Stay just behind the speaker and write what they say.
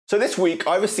So this week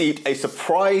I received a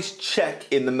surprise check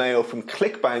in the mail from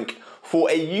ClickBank for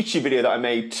a YouTube video that I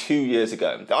made 2 years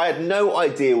ago that I had no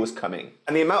idea was coming.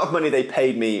 And the amount of money they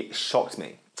paid me shocked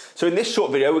me. So in this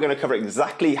short video, we're going to cover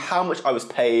exactly how much I was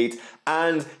paid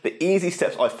and the easy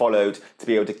steps I followed to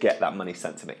be able to get that money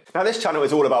sent to me. Now this channel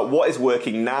is all about what is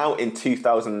working now in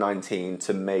 2019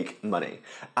 to make money.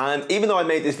 And even though I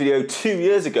made this video 2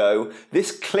 years ago,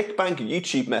 this ClickBank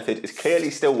YouTube method is clearly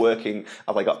still working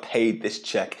as I got paid this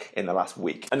check in the last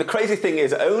week. And the crazy thing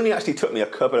is, it only actually took me a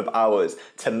couple of hours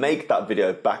to make that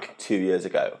video back 2 years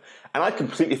ago. And I'd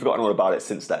completely forgotten all about it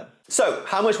since then. So,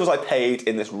 how much was I paid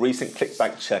in this recent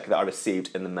ClickBank check that I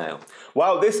received in the mail?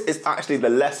 Well, this is actually the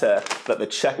letter that the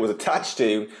check was attached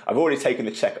to. I've already taken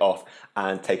the check off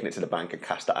and taken it to the bank and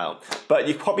cashed that out. But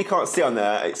you probably can't see on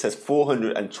there, it says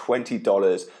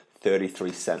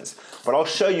 $420.33. But I'll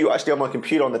show you actually on my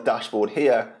computer on the dashboard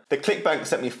here. The ClickBank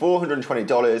sent me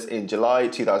 $420 in July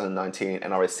 2019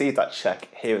 and I received that check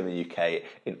here in the UK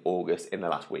in August in the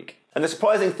last week. And the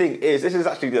surprising thing is this is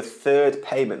actually the third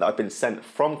payment that I've been sent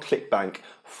from ClickBank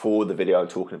for the video I'm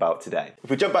talking about today. If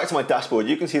we jump back to my dashboard,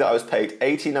 you can see that I was paid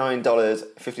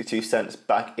 $89.52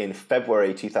 back in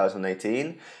February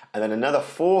 2018 and then another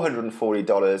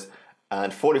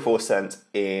 $440.44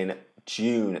 in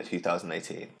June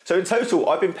 2018. So in total,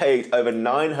 I've been paid over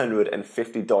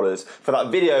 $950 for that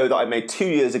video that I made 2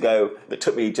 years ago that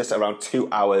took me just around 2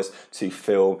 hours to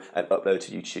film and upload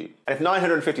to YouTube. And if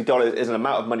 $950 is an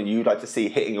amount of money you'd like to see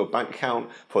hitting your bank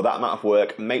account for that amount of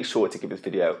work, make sure to give this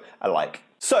video a like.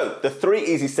 So the 3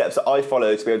 easy steps that I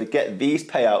follow to be able to get these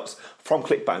payouts from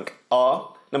ClickBank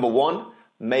are: number 1,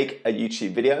 make a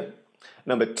YouTube video;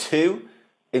 number 2,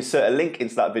 insert a link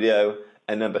into that video;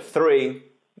 and number 3,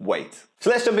 wait. So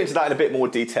let's jump into that in a bit more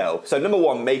detail. So number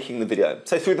 1, making the video.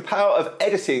 So through the power of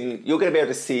editing, you're going to be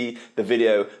able to see the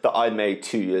video that I made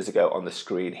 2 years ago on the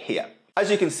screen here. As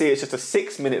you can see, it's just a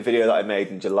 6-minute video that I made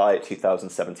in July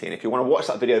 2017. If you want to watch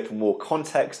that video for more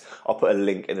context, I'll put a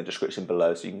link in the description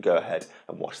below so you can go ahead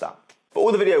and watch that. But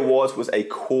all the video was a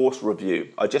course review.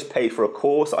 I just paid for a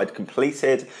course I'd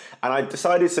completed and I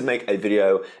decided to make a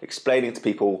video explaining to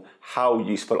people how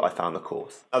useful I found the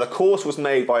course. Now the course was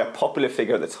made by a popular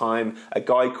figure at the time, a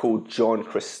guy called John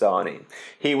Crestani.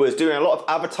 He was doing a lot of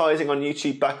advertising on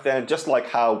YouTube back then, just like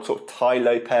how sort of Ty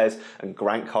Lopez and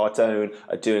Grant Cardone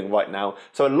are doing right now.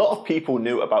 So a lot of people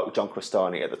knew about John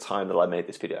Crestani at the time that I made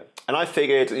this video. And I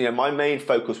figured, my main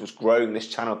focus was growing this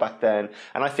channel back then,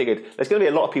 and I figured there's going to be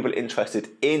a lot of people interested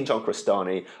in John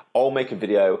Crestani. I'll make a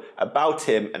video about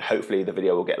him and hopefully the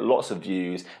video will get lots of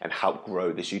views and help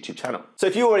grow this YouTube channel. So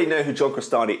if you already know who John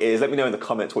Crestani is, let me know in the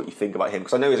comments what you think about him,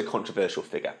 because I know he's a controversial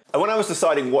figure. And when I was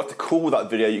deciding what to call that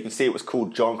video, you can see it was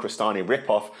called John Crestani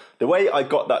Ripoff. The way I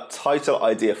got that title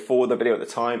idea for the video at the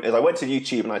time is I went to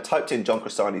YouTube and I typed in John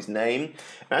Crestani's name.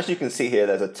 And as you can see here,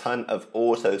 there's a ton of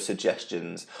auto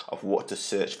suggestions of what to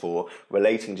search for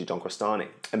relating to John Crestani.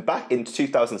 And back in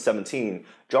 2017,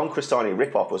 John Crestani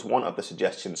Ripoff was one of the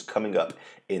suggestions coming up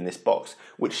in this box,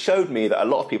 which showed me that a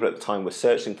lot of people at the time were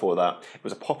searching for that. It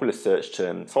was a popular search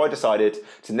term. So I decided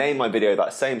to name my video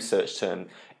that same search term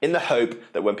in the hope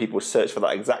that when people search for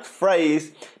that exact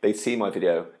phrase, they'd see my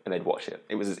video and they'd watch it.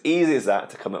 It was as easy as that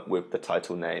to come up with the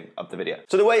title name of the video.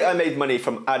 So the way I made money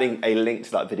from adding a link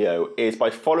to that video is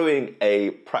by following a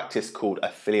practice called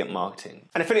affiliate marketing.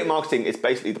 And affiliate marketing is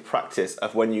basically the practice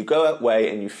of when you go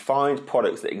away and you find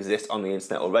products that exist on the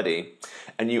internet already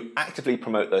and you actively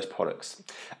promote those products.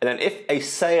 And then if a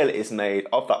sale is made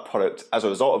of that product as a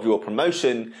result of your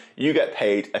promotion, you get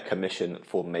paid a commission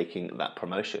for making that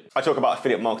promotion. I talk about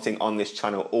affiliate marketing on this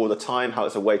channel all the time, how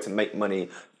it's a way to make money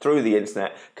through the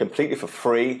internet completely for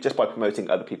free just by promoting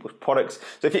other people's products.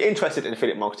 So if you're interested in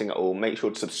affiliate marketing at all, make sure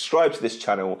to subscribe to this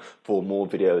channel for more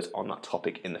videos on that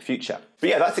topic in the future. But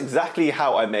yeah, that's exactly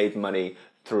how I made money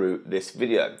through this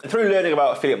video. And through learning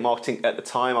about affiliate marketing at the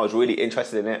time, I was really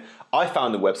interested in it. I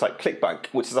found the website ClickBank,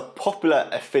 which is a popular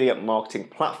affiliate marketing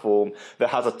platform that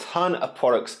has a ton of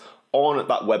products on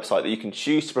that website that you can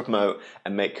choose to promote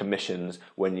and make commissions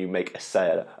when you make a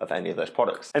sale of any of those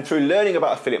products. And through learning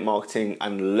about affiliate marketing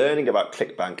and learning about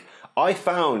ClickBank, I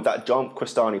found that John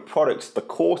Crestani products, the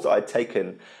course that I'd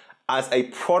taken, as a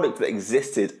product that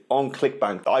existed on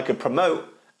ClickBank that I could promote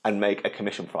and make a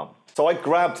commission from. So I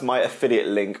grabbed my affiliate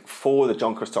link for the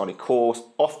John Crestani course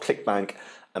off ClickBank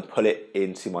and put it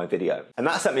into my video. And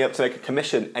that set me up to make a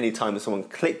commission anytime that someone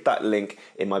clicked that link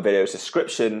in my video's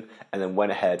description and then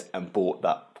went ahead and bought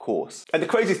that course. And the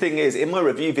crazy thing is, in my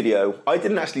review video, I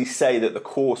didn't actually say that the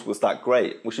course was that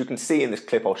great, which you can see in this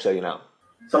clip I'll show you now.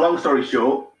 So long story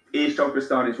short, is John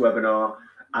Crestani's webinar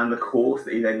and the course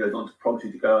that he then goes on to prompt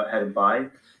you to go ahead and buy,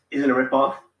 is it a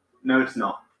rip-off? No, it's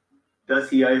not. Does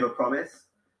he overpromise?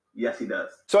 Yes, he does.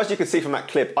 So as you can see from that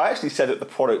clip, I actually said that the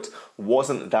product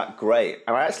wasn't that great.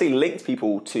 And I actually linked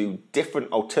people to different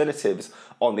alternatives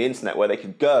on the internet where they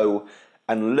could go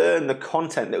and learn the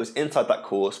content that was inside that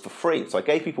course for free. So I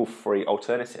gave people free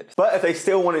alternatives. But if they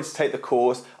still wanted to take the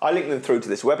course, I linked them through to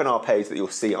this webinar page that you'll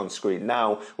see on screen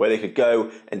now, where they could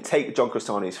go and take John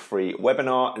Crestani's free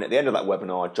webinar. And at the end of that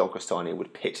webinar, John Crestani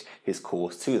would pitch his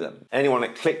course to them. Anyone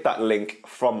that clicked that link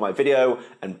from my video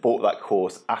and bought that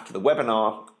course after the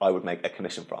webinar, I would make a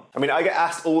commission from. I mean, I get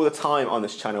asked all the time on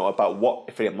this channel about what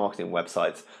affiliate marketing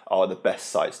websites are the best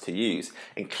sites to use.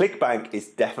 And ClickBank is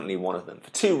definitely one of them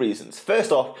for two reasons.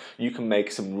 First off, you can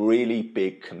make some really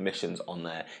big commissions on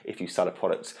there if you sell a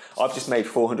product. I've just made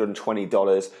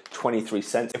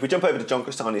 $420.23. If we jump over to John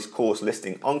Crestani's course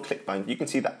listing on ClickBank, you can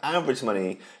see the average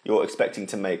money you're expecting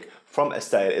to make from a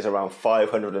sale is around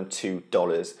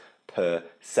 $502 per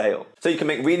sale. So you can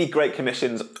make really great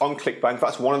commissions on ClickBank.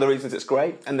 That's one of the reasons it's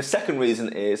great. And the second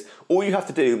reason is all you have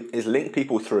to do is link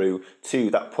people through to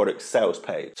that product sales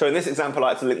page. So in this example, I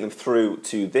had to link them through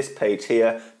to this page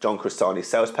here, John Crestani's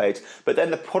sales page, but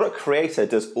then the product creator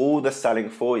does all the selling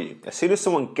for you. As soon as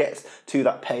someone gets to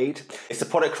that page, it's the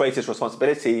product creator's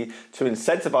responsibility to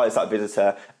incentivize that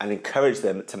visitor and encourage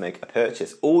them to make a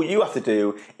purchase. All you have to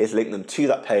do is link them to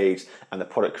that page and the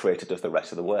product creator does the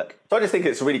rest of the work. So I just think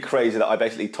it's really crazy that I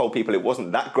basically told people it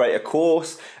wasn't that great a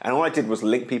course, and all I did was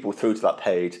link people through to that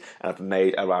page, and I've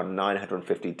made around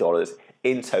 $950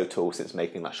 in total since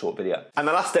making that short video. And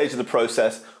the last stage of the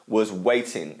process was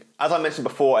waiting. As I mentioned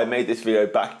before, I made this video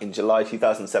back in July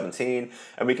 2017,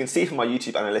 and we can see from my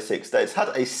YouTube analytics that it's had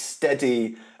a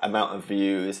steady amount of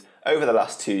views over the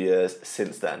last 2 years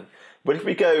since then. But if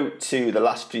we go to the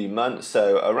last few months,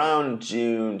 so around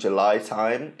June, July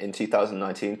time in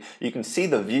 2019, you can see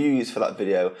the views for that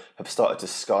video have started to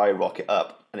skyrocket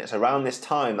up. And it's around this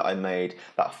time that I made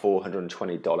that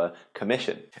 $420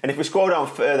 commission. And if we scroll down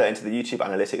further into the YouTube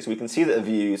analytics, we can see that the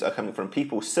views are coming from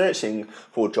people searching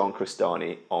for John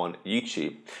Crestani on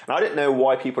YouTube. And I don't know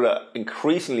why people are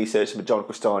increasingly searching for John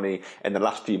Crestani in the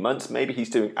last few months. Maybe he's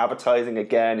doing advertising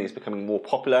again, he's becoming more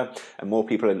popular, and more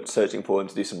people are searching for him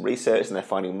to do some research, and they're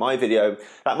finding my video.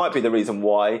 That might be the reason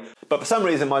why. But for some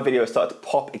reason, my video started to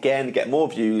pop again, get more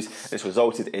views, and it's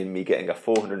resulted in me getting a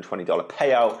 $420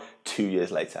 payout 2 years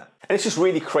later. And it's just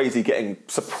really crazy getting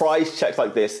surprise checks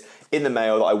like this in the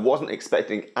mail that I wasn't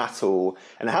expecting at all,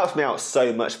 and it helps me out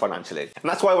so much financially. And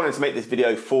that's why I wanted to make this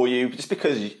video for you, just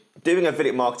because doing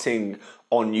affiliate marketing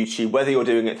on YouTube, whether you're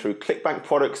doing it through ClickBank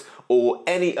products or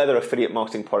any other affiliate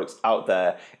marketing products out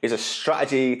there, is a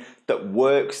strategy that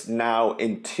works now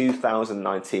in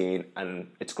 2019, and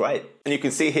it's great. And you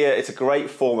can see here, it's a great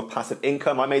form of passive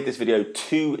income. I made this video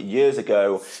 2 years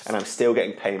ago, and I'm still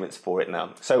getting payments for it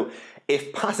now. So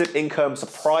if passive income,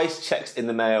 surprise checks in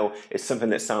the mail is something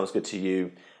that sounds good to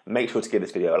you, make sure to give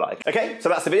this video a like. Okay, so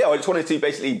that's the video. I just wanted to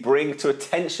basically bring to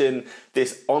attention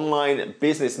this online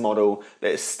business model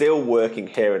that is still working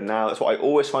here and now. That's what I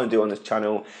always try and do on this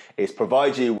channel, is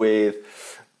provide you with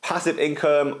passive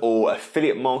income or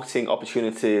affiliate marketing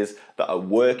opportunities that are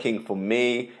working for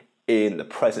me in the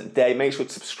present day. Make sure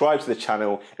to subscribe to the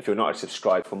channel if you're not already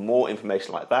subscribed for more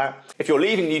information like that. If you're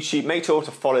leaving YouTube, make sure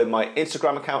to follow my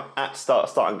Instagram account at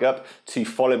Starting Up to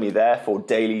follow me there for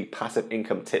daily passive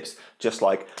income tips, just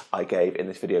like I gave in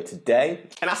this video today.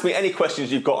 And ask me any questions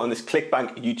you've got on this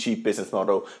ClickBank YouTube business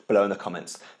model below in the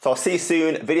comments. So I'll see you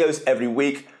soon. Videos every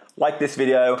week. Like this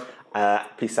video.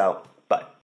 Peace out.